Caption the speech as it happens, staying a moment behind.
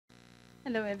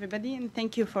Hello, everybody, and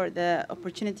thank you for the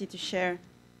opportunity to share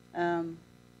um,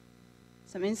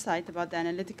 some insight about the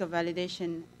analytical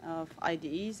validation of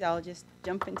IDEs. I'll just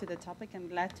jump into the topic. I'm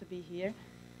glad to be here.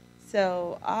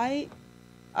 So I'm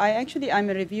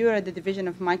a reviewer at the Division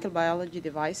of Microbiology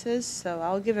Devices, so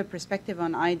I'll give a perspective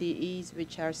on IDEs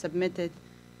which are submitted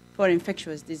for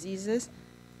infectious diseases.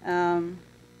 Um,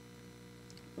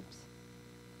 oops.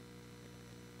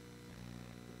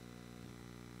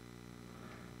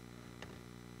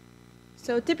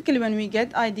 So typically when we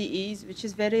get IDEs, which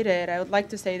is very rare, I would like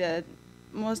to say that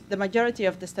the majority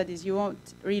of the studies, you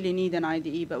won't really need an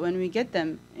IDE, but when we get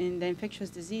them in the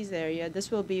infectious disease area, this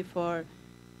will be for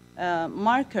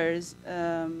markers,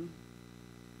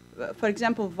 for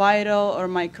example, viral or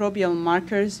microbial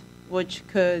markers, which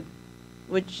could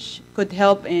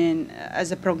help in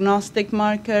as a prognostic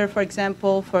marker, for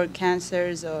example, for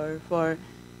cancers or for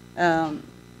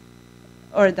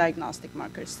or diagnostic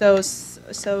markers. So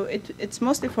it's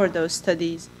mostly for those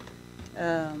studies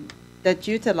that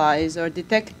utilize or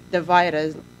detect the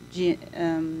virus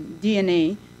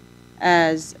DNA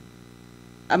as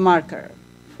a marker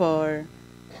for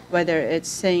whether it's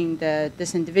saying that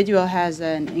this individual has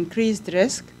an increased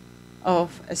risk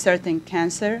of a certain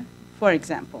cancer, for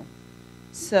example.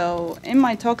 So in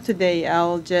my talk today,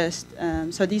 I'll just,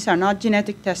 so these are not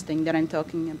genetic testing that I'm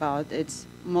talking about, it's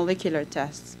molecular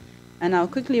tests. And I'll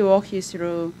quickly walk you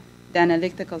through the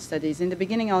analytical studies. In the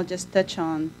beginning, I'll just touch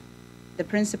on the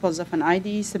principles of an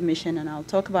IDE submission, and I'll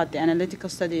talk about the analytical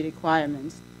study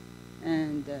requirements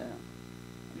and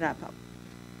wrap up.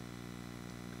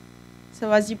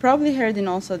 So as you probably heard in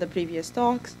also the previous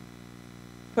talks,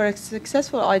 for a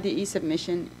successful IDE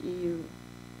submission, you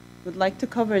would like to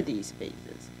cover these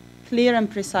pages: clear and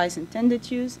precise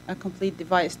intended use, a complete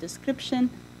device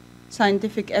description,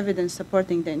 scientific evidence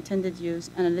supporting the intended use,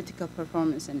 analytical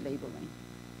performance, and labeling.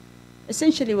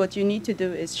 Essentially, what you need to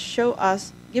do is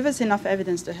give us enough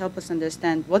evidence to help us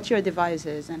understand what your device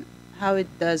is and how it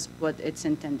does what it's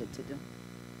intended to do.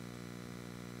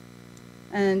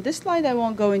 And this slide, I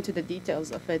won't go into the details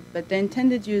of it, but the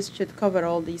intended use should cover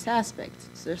all these aspects.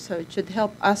 So it should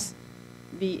help us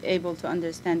be able to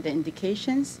understand the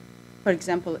indications. For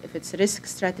example, if it's risk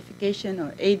stratification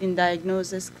or aid in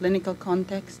diagnosis, clinical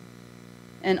context,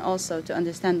 and also to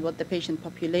understand what the patient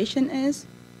population is,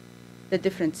 the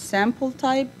different sample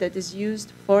type that is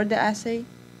used for the assay,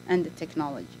 and the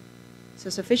technology. So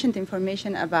sufficient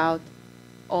information about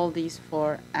all these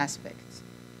four aspects.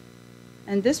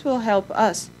 And this will help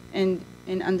us in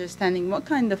understanding what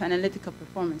kind of analytical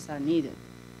performance are needed.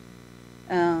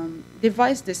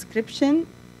 Device description,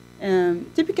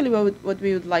 typically what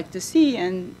we would like to see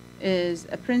is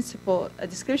a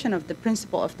description of the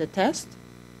principle of the test,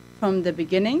 from the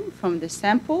beginning, from the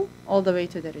sample, all the way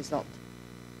to the result.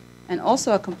 And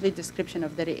also a complete description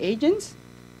of the reagents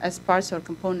as parts or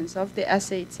components of the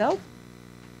assay itself,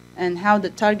 and how the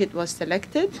target was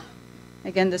selected.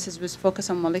 Again, this is with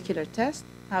focus on molecular test,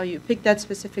 how you pick that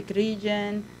specific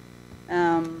region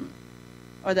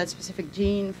or that specific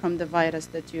gene from the virus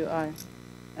that you are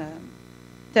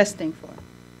testing for.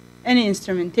 Any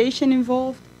instrumentation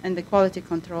involved, and the quality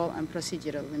control and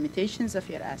procedural limitations of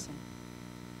your assay.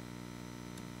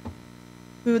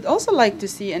 We would also like to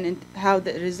see how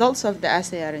the results of the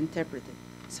assay are interpreted.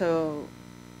 So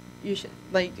you should,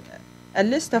 like a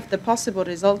list of the possible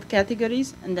result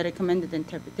categories and the recommended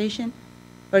interpretation.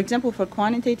 For example, for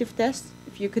quantitative tests,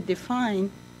 if you could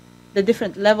define the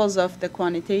different levels of the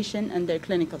quantitation and their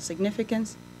clinical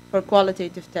significance. For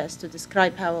qualitative tests, to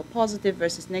describe how a positive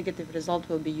versus negative result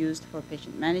will be used for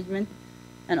patient management,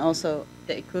 and also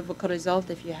the equivocal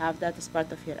result if you have that as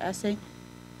part of your assay.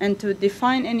 And to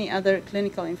define any other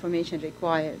clinical information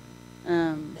required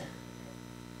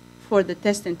for the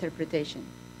test interpretation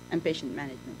and patient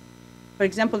management. For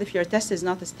example, if your test is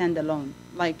not a standalone,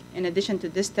 like in addition to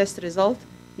this test result,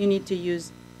 you need to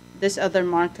use this other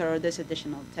marker or this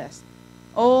additional test.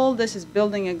 All this is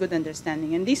building a good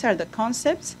understanding. And these are the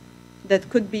concepts that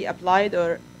could be applied,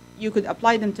 or you could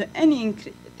apply them to any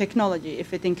technology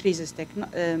if it increases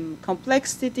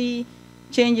complexity,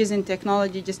 changes in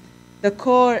technology. Just the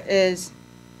core is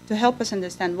to help us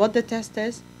understand what the test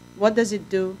is, what does it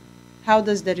do, how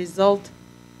does the result,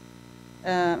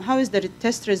 how is the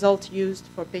test result used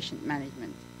for patient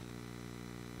management.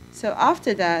 So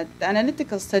after that, the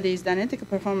analytical studies, the analytical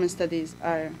performance studies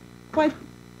are quite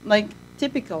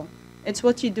typical. It's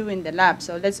what you do in the lab.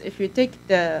 So if you take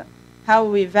how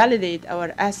we validate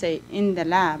our assay in the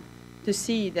lab to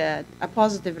see that a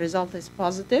positive result is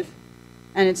positive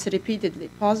and it's repeatedly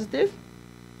positive,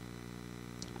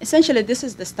 essentially this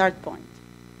is the start point.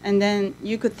 And then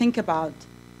you could think about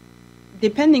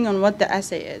depending on what the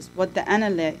assay is, what the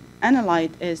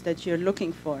analyte is that you're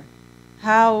looking for,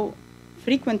 how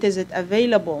frequent is it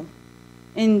available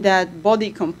in that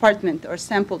body compartment or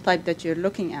sample type that you're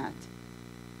looking at.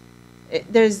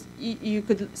 You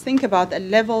could think about a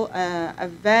level, a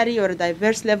vary or a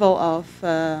diverse level of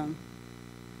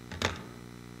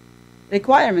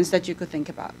requirements that you could think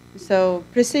about. So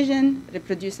precision,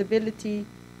 reproducibility,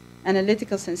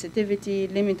 analytical sensitivity,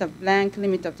 limit of blank,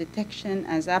 limit of detection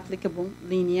as applicable,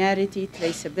 linearity,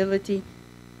 traceability.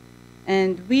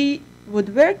 And we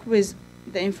would work with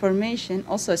the information,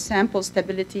 also sample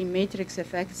stability, matrix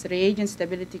effects, reagent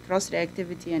stability,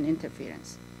 cross-reactivity, and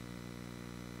interference.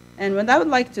 And what I would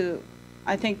like to,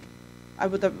 I think I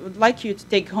would like you to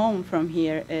take home from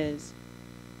here is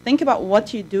think about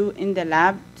what you do in the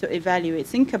lab to evaluate.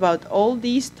 Think about all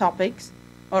these topics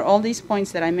or all these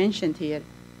points that I mentioned here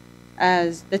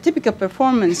as the typical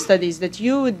performance studies that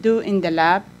you would do in the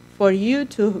lab for you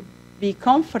to be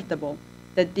comfortable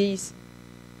that these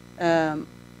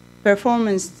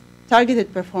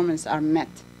targeted performance are met.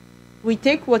 We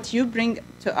take what you bring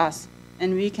to us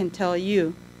and we can tell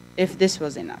you if this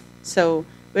was enough. So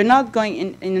we're not going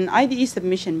in an IDE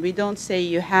submission, we don't say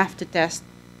you have to test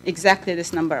exactly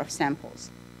this number of samples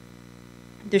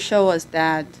to show us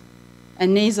that a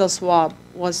nasal swab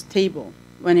was stable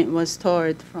when it was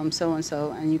stored from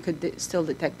so-and-so and you could still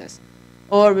detect this.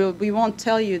 Or we won't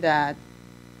tell you that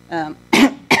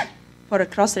for a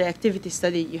cross-reactivity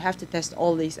study, you have to test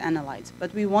all these analytes.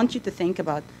 But we want you to think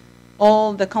about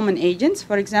all the common agents.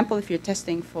 For example, if you're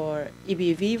testing for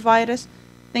EBV virus,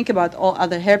 think about all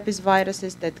other herpes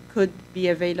viruses that could be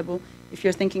available. If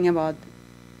you're thinking about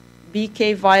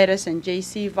BK virus and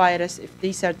JC virus, if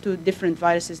these are two different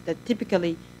viruses that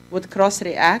typically would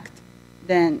cross-react,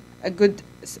 then a good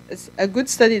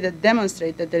study that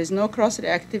demonstrates that there is no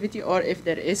cross-reactivity, or if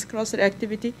there is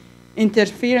cross-reactivity,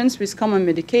 interference with common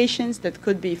medications that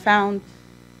could be found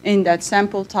in that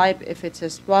sample type, if it's a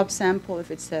swab sample,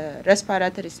 if it's a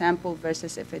respiratory sample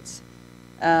versus if it's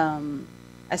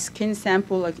a skin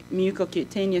sample, like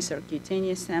mucocutaneous or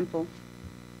cutaneous sample.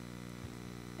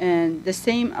 And the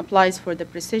same applies for the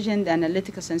precision, the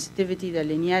analytical sensitivity, the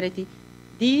linearity.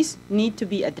 These need to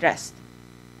be addressed.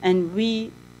 And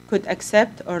we could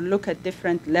accept or look at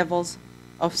different levels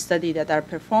of study that are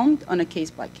performed on a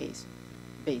case-by-case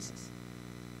basis.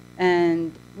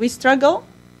 And we struggle,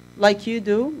 like you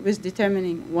do, with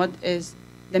determining what is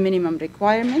the minimum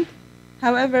requirement.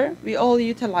 However, we all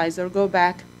utilize or go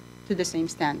back to the same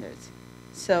standards.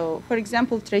 So, for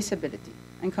example, traceability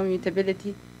and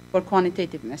commutability for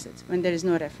quantitative methods when there is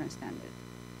no reference standard.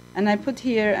 And I put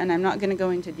here, and I'm not going to go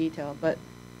into detail, but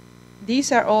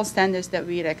these are all standards that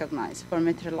we recognize for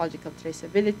meteorological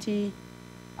traceability,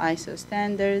 ISO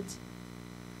standards.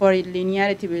 For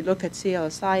linearity, we look at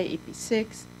CLSI,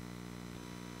 EP6.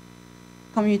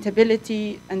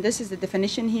 Commutability, and this is the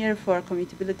definition here for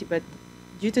commutability, but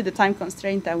due to the time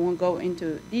constraint, I won't go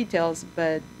into details,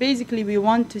 but basically we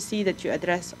want to see that you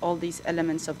address all these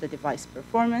elements of the device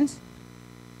performance.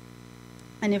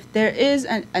 And if there is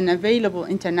an available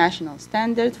international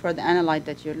standard for the analyte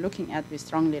that you're looking at, we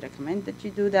strongly recommend that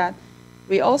you do that.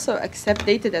 We also accept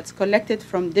data that's collected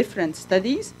from different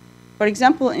studies. For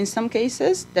example, in some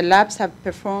cases, the labs have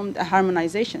performed a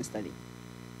harmonization study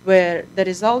where the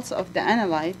results of the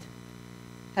analyte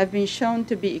have been shown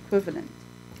to be equivalent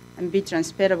and be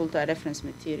transferable to a reference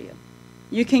material.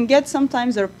 You can get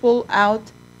sometimes or pull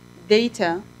out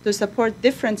data to support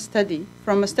different study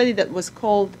from a study that was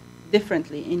called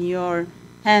differently in your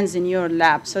hands in your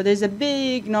lab. So there's a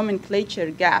big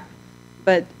nomenclature gap.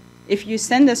 But if you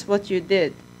send us what you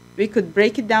did, we could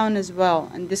break it down as well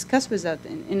and discuss with that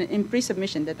in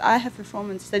pre-submission that I have a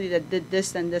performance study that did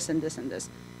this and this and this and this.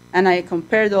 And I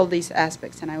compared all these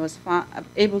aspects and I was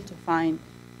able to find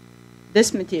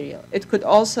this material. It could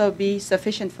also be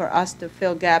sufficient for us to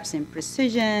fill gaps in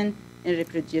precision, in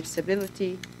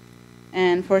reproducibility,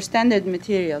 and for standard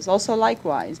materials. Also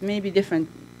likewise, maybe different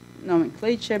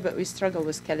nomenclature, but we struggle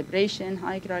with calibration,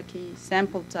 hierarchy,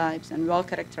 sample types, and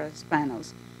well-characterized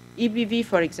panels. EBV,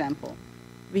 for example,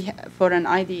 for an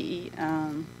IDE,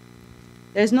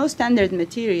 there's no standard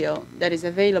material that is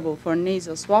available for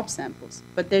nasal swab samples,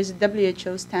 but there's a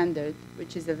WHO standard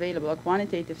which is available, a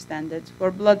quantitative standard for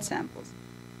blood samples.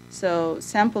 So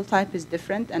sample type is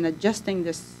different, and adjusting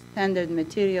the standard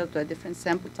material to a different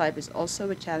sample type is also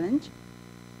a challenge.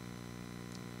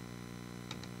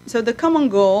 So the common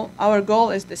goal, our goal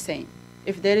is the same.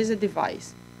 If there is a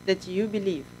device that you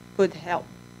believe could help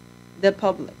the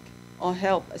public or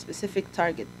help a specific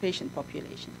target patient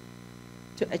population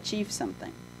to achieve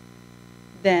something,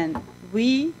 then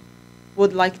we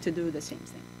would like to do the same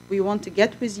thing. we want to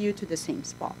get with you to the same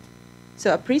spot.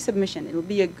 So a pre-submission, it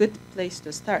will be a good place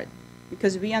to start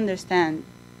because we understand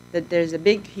that there's a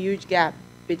big, huge gap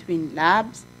between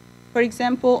labs, for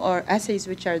example, or assays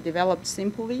which are developed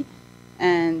simply,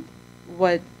 and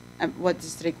what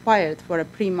is required for a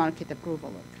pre-market approval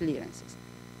or clearances.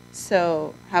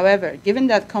 So, however, given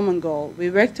that common goal, we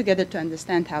work together to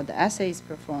understand how the assay is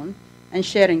performed and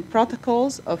sharing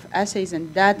protocols of assays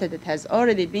and data that has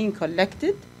already been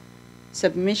collected,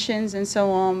 submissions and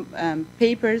so on,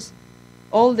 papers.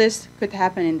 All this could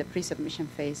happen in the pre-submission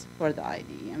phase for the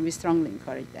IDE, and we strongly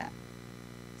encourage that.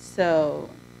 So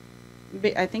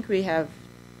I think we have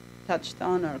touched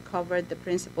on or covered the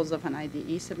principles of an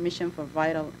IDE submission for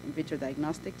viral in vitro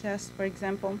diagnostic tests, for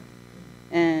example,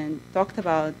 and talked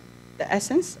about the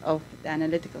essence of the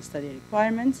analytical study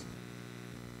requirements.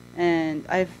 And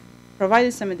I've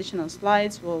provided some additional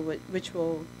slides which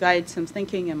will guide some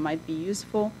thinking and might be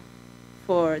useful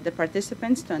for the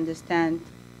participants to understand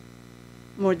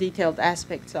more detailed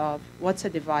aspects of what's a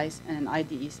device and an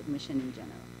IDE submission in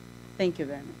general. Thank you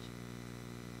very much.